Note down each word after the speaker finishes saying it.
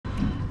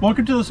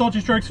Welcome to the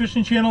Salty Strikes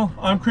Fishing Channel.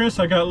 I'm Chris.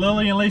 I got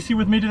Lily and Lacey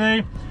with me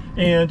today,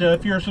 and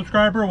if you're a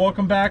subscriber,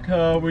 welcome back.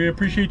 We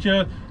appreciate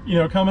you,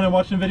 coming and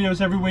watching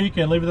videos every week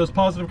and leaving those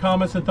positive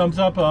comments and thumbs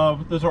up.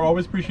 Those are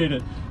always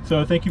appreciated.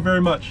 So thank you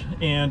very much.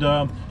 And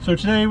so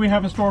today we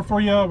have in store for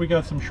you. We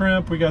got some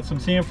shrimp, we got some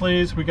sand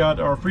fleas, we got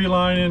our free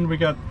lining, we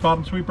got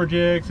bottom sweeper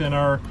jigs and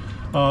our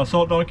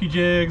salt donkey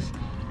jigs,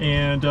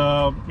 and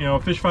a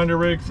fish finder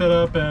rig set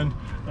up, and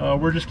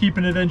we're just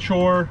keeping it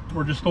inshore.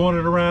 We're just throwing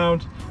it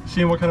around,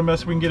 seeing what kind of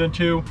mess we can get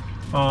into.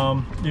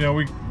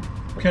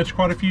 We catch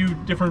quite a few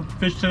different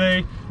fish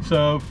today,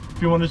 so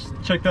if you want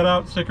to check that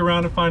out, stick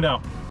around and find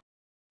out.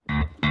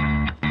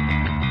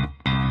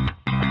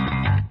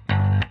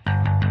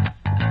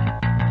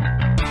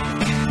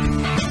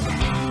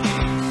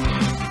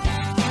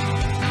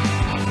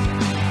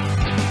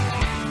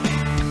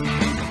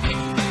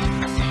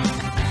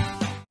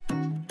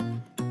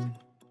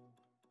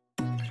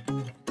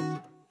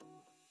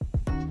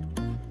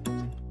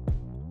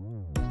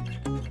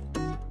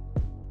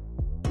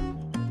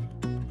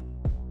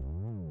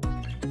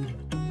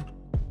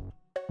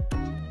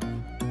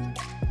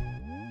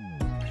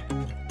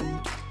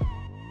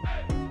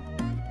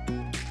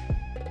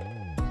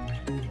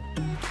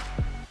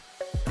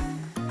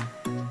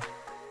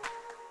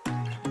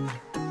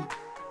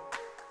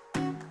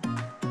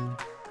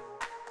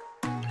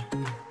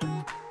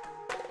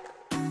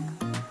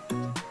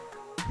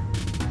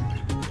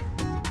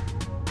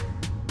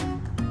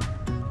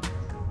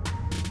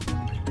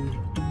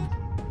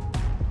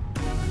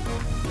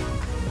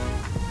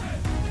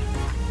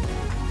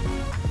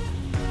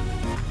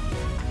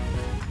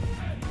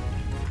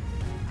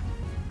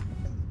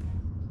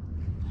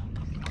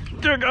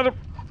 I got him.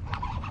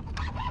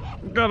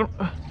 Got him.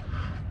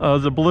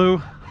 Is it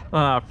blue?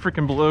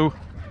 Freaking blue.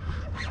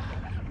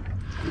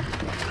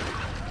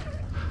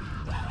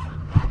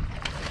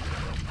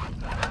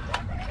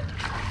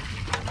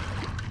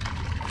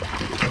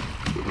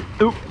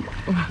 Oop.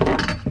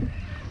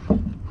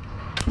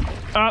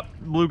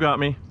 Blue got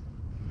me.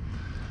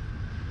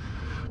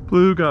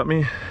 Blue got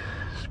me.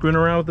 Screwing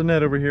around with the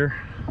net over here.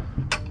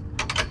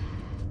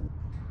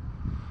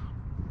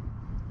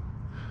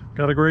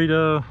 Got a great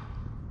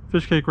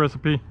fish cake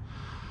recipe.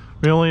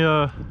 We only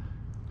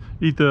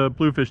eat the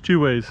bluefish two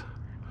ways: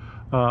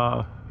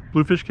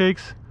 bluefish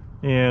cakes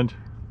and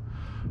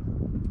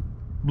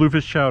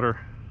bluefish chowder,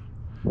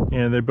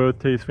 and they both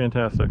taste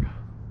fantastic.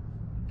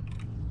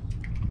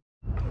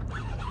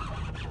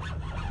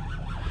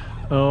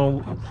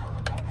 Oh,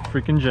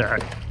 freaking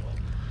Jack.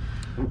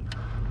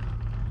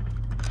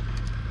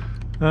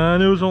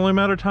 And it was only a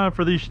matter of time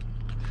for these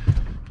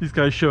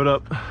guys showed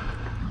up.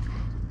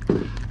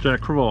 Jack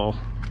Crevalle.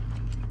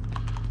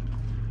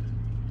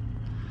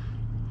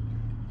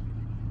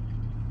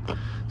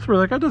 I swear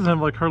that guy doesn't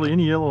have like hardly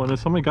any yellow in it.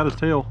 Somebody got his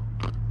tail.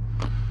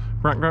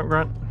 Grunt, grunt,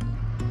 grunt.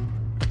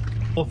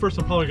 Well, first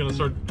I'm probably gonna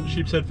start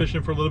sheepshead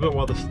fishing for a little bit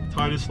while the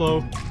tide is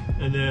slow,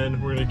 and then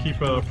we're gonna keep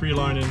free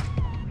lining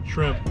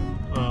shrimp,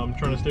 trying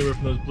to stay away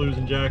from those blues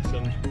and jacks,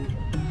 and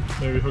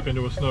maybe hook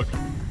into a snook.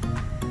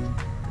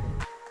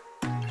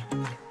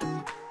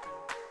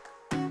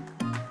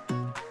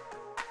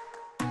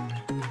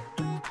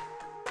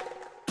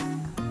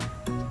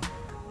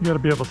 You gotta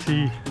be able to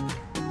see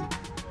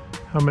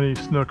how many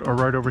snook are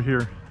right over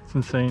here. It's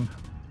insane.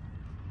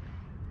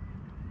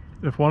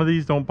 If one of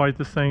these don't bite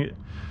this thing,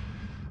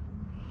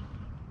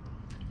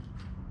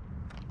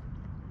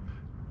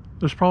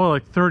 there's probably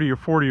like 30 or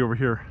 40 over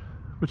here,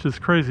 which is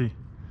crazy.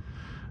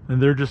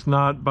 And they're just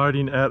not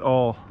biting at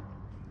all.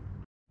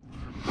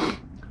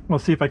 I'll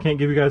see if I can't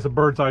give you guys a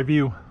bird's eye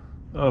view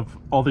of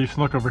all these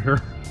snook over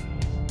here.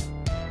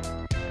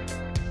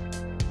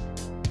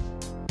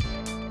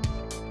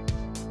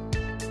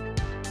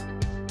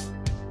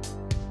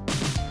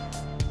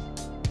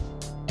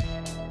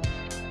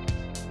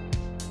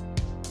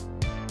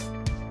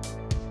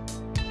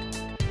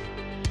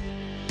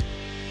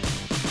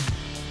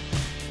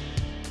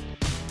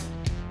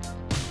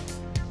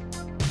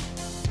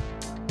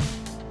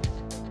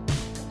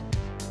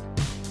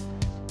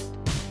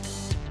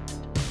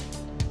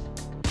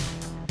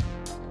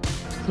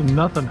 So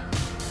nothing.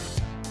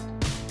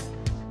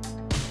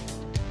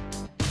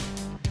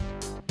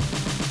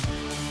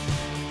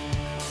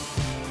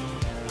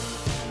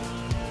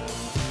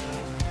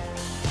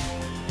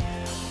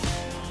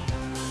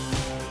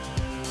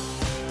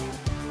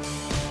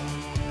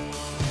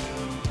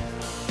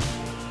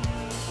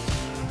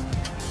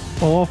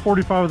 Well, all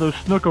 45 of those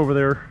snook over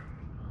there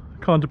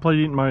contemplate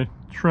eating my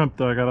shrimp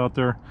that I got out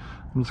there.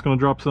 I'm just going to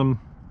drop some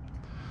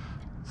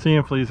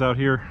sand fleas out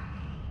here.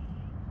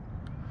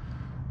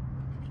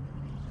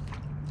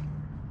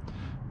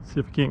 See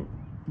if we can't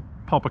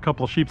pop a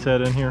couple of sheepshead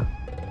in here.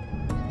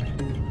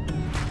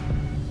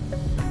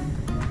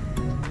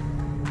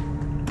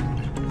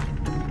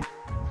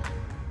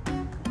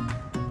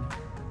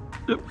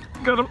 Yep,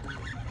 got him.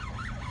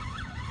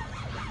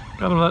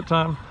 Got him that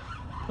time.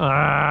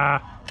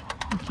 Ah,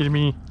 you kidding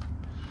me?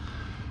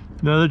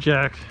 Another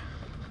jack.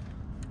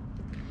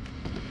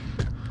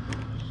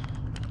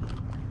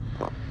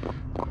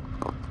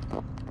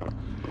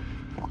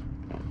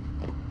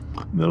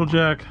 Little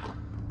Jack.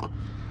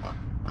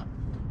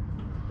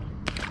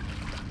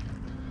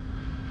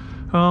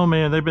 Oh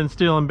man, they've been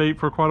stealing bait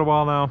for quite a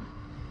while now.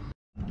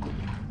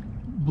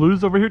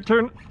 Blue's over here,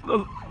 turn.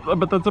 I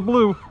bet that's a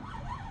blue.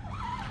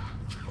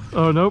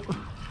 Oh nope,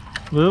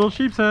 little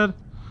sheepshead.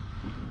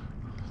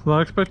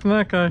 Not expecting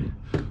that guy.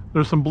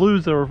 There's some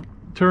blues that are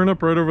turning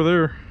up right over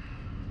there.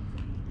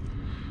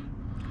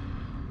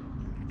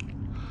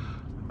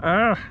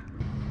 Ah.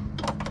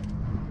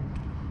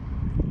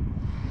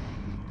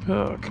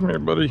 Oh, come here,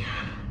 buddy.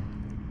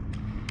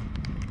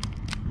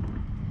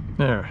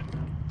 There,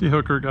 the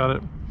hooker got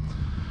it.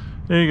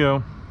 There you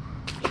go.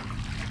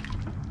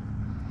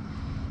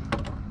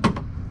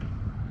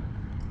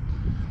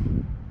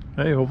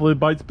 Hey, hopefully the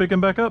bite's picking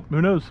back up.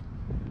 Who knows?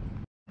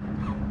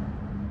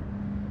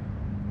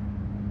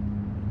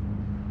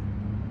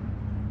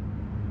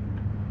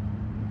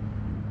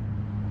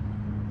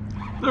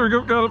 There we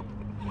go, got him.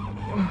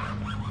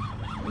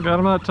 Got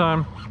him that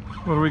time.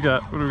 What do we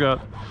got? What do we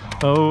got?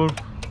 Oh,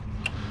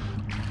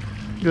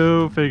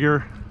 go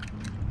figure.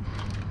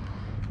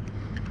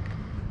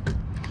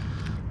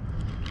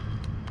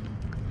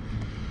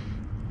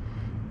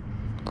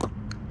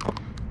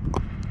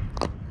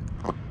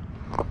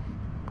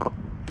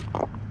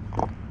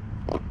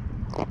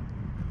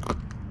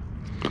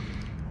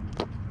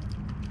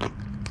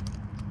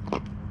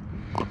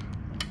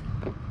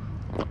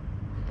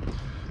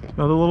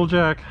 Another little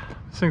Jack.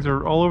 These things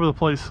are all over the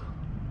place.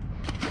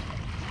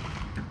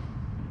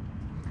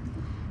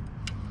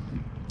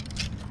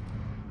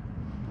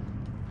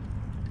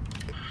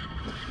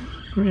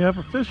 Do we have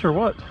a fish or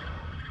what?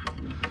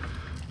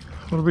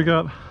 What do we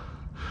got?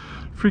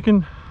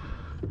 Freaking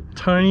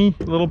tiny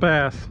little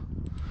bass.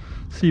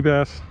 Sea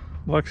bass.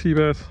 Black sea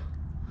bass.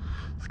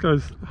 This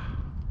guy's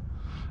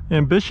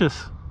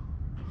ambitious.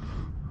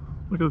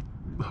 Look at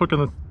the hook on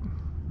the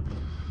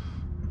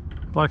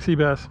black sea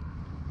bass.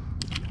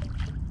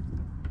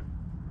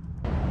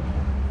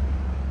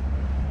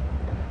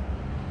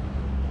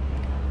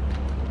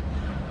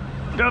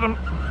 Got him.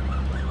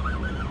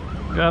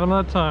 Got him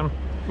that time.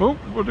 Oh,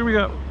 what do we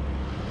got?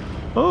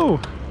 Oh,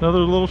 another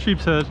little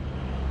sheepshead.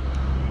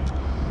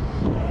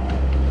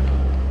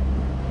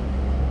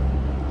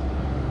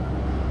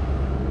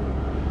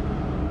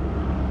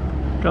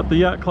 Got the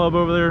yacht club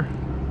over there.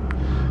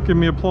 Give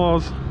me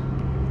applause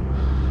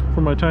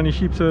for my tiny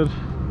sheepshead.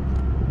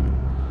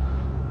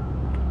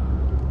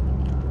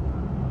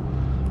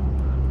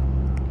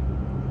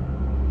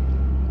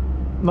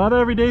 Not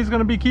every day is going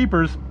to be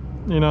keepers,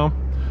 you know.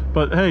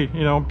 But hey,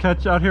 you know,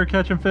 out here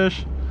catching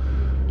fish.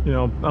 You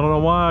know, I don't know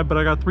why, but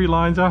I got 3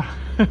 lines out.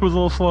 It was a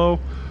little slow,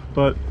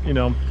 but you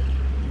know,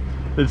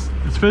 it's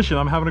fishing.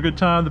 I'm having a good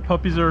time. The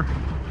puppies are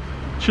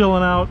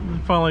chilling out.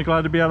 I'm finally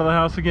glad to be out of the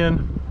house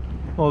again.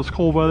 All this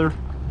cold weather.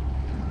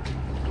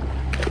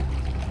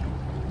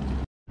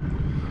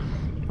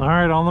 All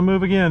right, on the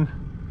move again.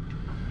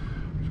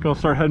 Just gonna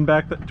start heading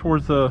back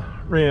towards the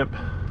ramp.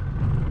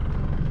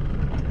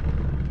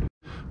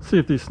 See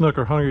if these snook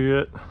are hungry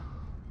yet.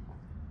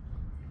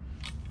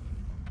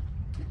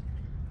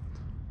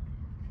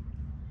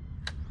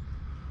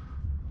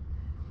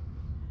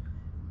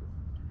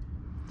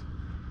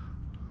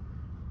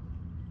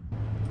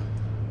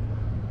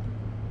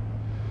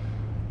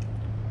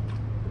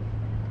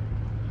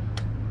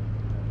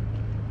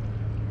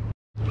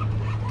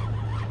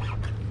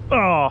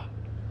 Oh,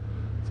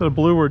 is that a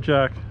blue or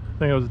Jack? I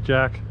think it was a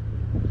Jack.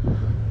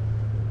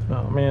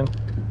 Oh man,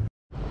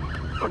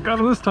 I got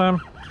him this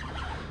time.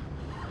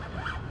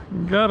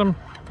 Got him.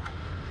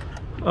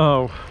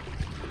 Oh,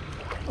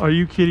 are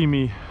you kidding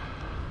me?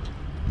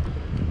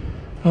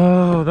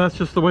 Oh, that's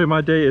just the way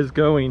my day is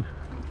going.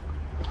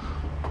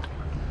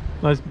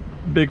 Nice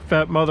big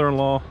fat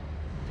mother-in-law.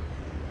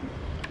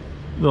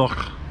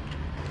 Ugh.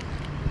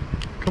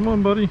 Come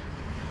on, buddy.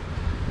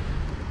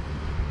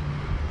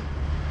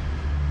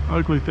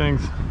 Ugly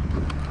things.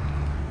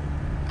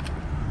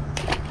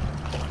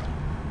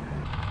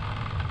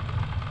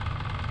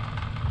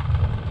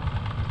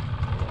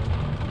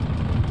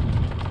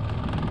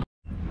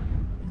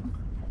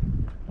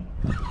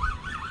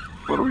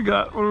 What do we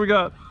got? What do we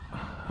got?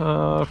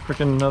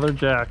 Freaking another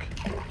Jack.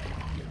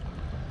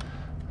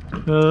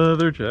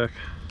 Another Jack.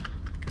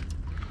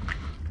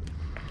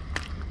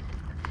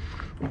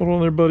 Hold on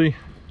there, buddy.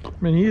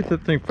 Man, he ate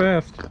that thing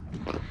fast.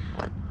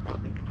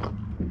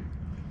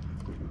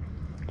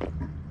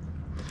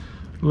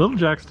 Little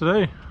Jacks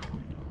today.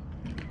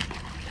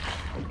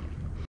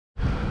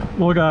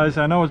 Well guys,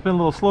 I know it's been a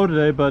little slow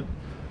today, but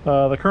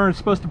the current's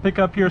supposed to pick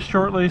up here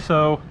shortly,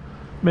 so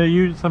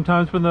maybe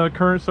sometimes when the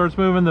current starts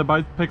moving, the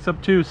bite picks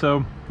up too,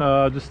 so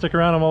just stick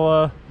around and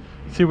we'll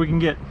see what we can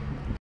get.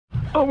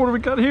 Oh, what do we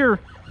got here?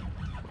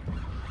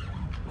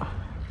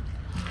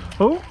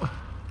 Oh,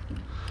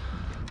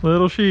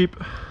 little sheep.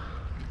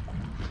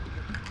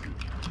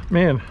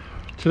 Man,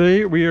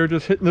 today we are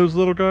just hitting those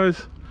little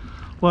guys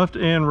left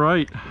and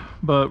right.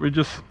 But we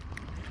just,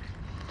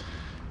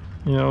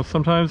 you know,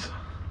 sometimes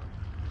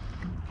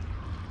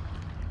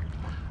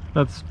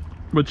that's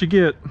what you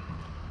get.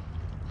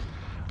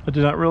 I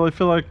did not really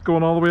feel like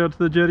going all the way out to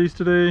the jetties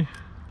today.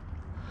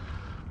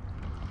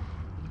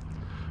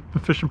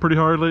 Been fishing pretty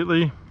hard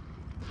lately,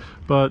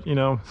 but you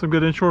know, some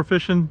good inshore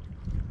fishing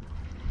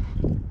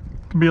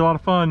can be a lot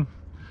of fun.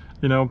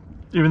 You know,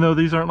 even though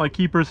these aren't like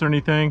keepers or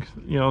anything,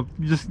 you know,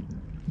 you just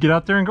get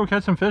out there and go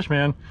catch some fish,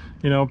 man.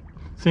 You know,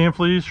 sand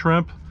fleas,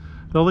 shrimp,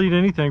 they'll eat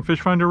anything.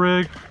 Fish finder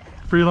rig,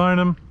 free line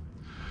them,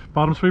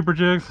 bottom sweeper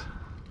jigs.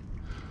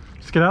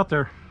 Just get out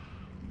there.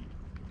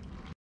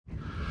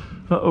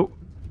 Uh-oh,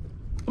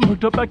 I'm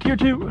hooked up back here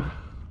too.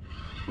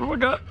 What do I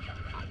got?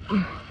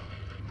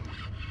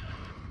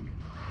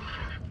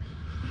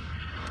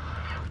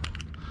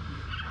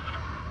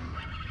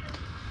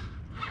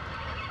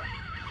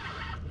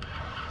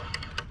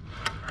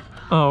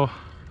 Oh,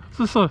 is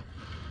this a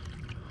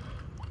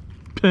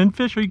Penn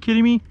fish? Are you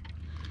kidding me?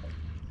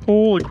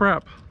 Holy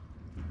crap.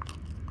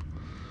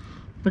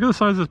 Look at the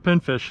size of this Penn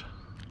fish.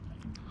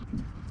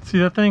 See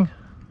that thing?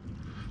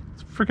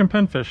 It's a freaking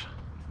Penn fish.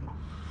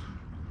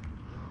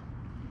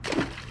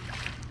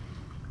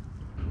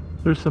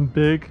 There's some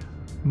big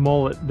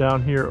mullet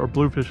down here, or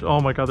bluefish. Oh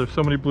my god, there's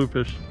so many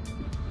bluefish.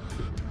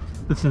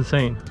 It's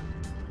insane.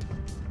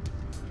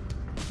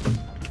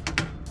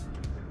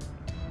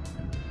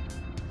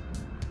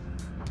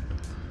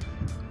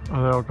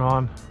 Oh, they're all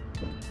gone.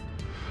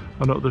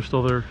 Oh no, they're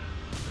still there.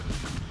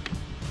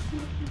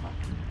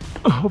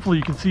 Hopefully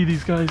you can see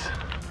these guys.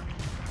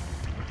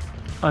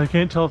 I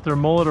can't tell if they're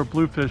mullet or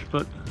bluefish,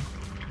 but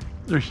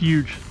they're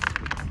huge.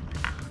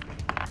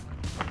 I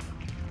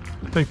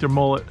think they're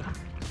mullet.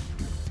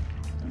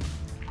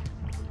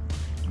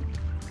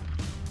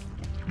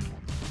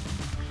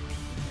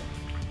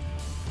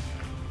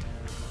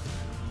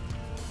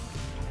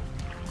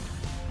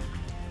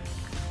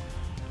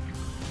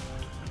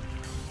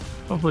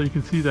 Hopefully you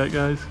can see that,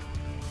 guys.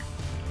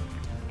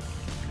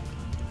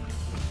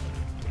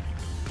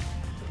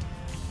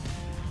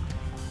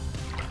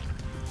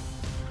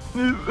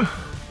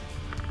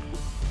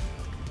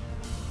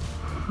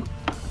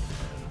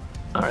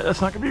 All right,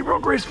 that's not gonna be real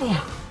graceful.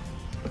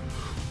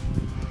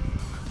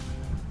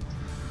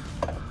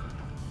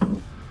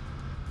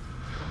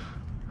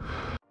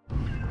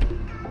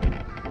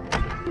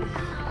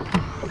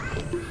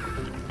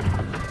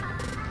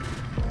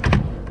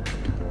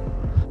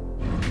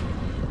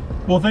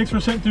 Well, thanks for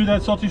sitting through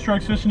that Salty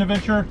Strikes fishing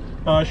adventure.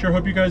 Sure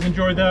hope you guys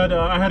enjoyed that.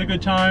 I had a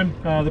good time.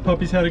 The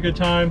puppies had a good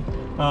time.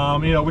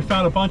 You know, we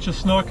found a bunch of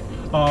snook,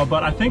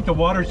 but I think the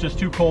water's just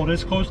too cold.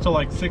 It's close to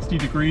like 60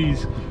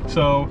 degrees,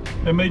 so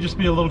it may just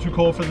be a little too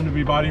cold for them to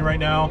be biting right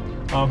now.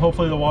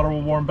 Hopefully the water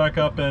will warm back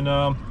up, and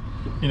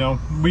you know,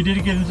 we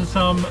did get into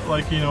some,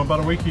 like, you know, about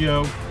a week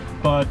ago,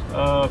 but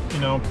you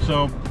know,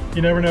 so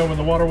you never know. When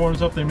the water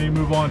warms up, they may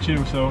move on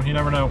too, so you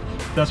never know.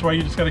 That's why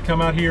you just got to come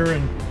out here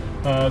and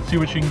see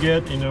what you can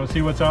get, you know,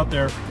 see what's out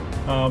there.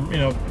 You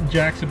know,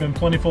 jacks have been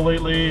plentiful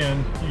lately,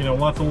 and you know,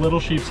 lots of little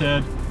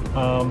sheepshead,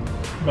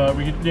 but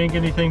we didn't get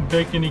anything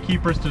big, any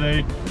keepers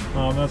today.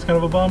 That's kind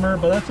of a bummer,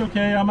 but that's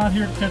okay. I'm out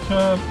here to catch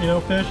you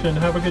know, fish and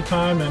have a good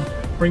time, and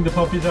bring the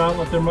puppies out,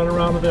 let them run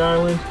around with the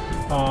island.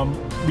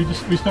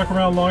 We stuck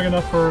around long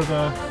enough for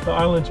the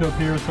island to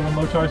appear, so when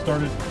low tide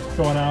started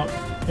going out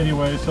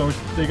anyway, so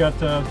they got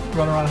to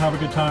run around and have a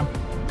good time.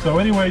 So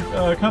anyway,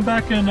 come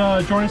back and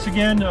join us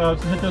again.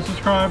 Hit the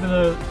subscribe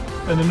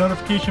and the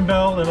notification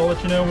bell, and I'll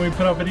let you know when we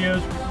put out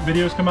videos.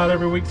 Videos come out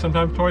every week,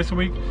 sometimes twice a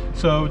week.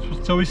 So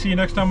we see you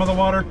next time on the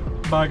water.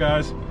 Bye,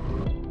 guys.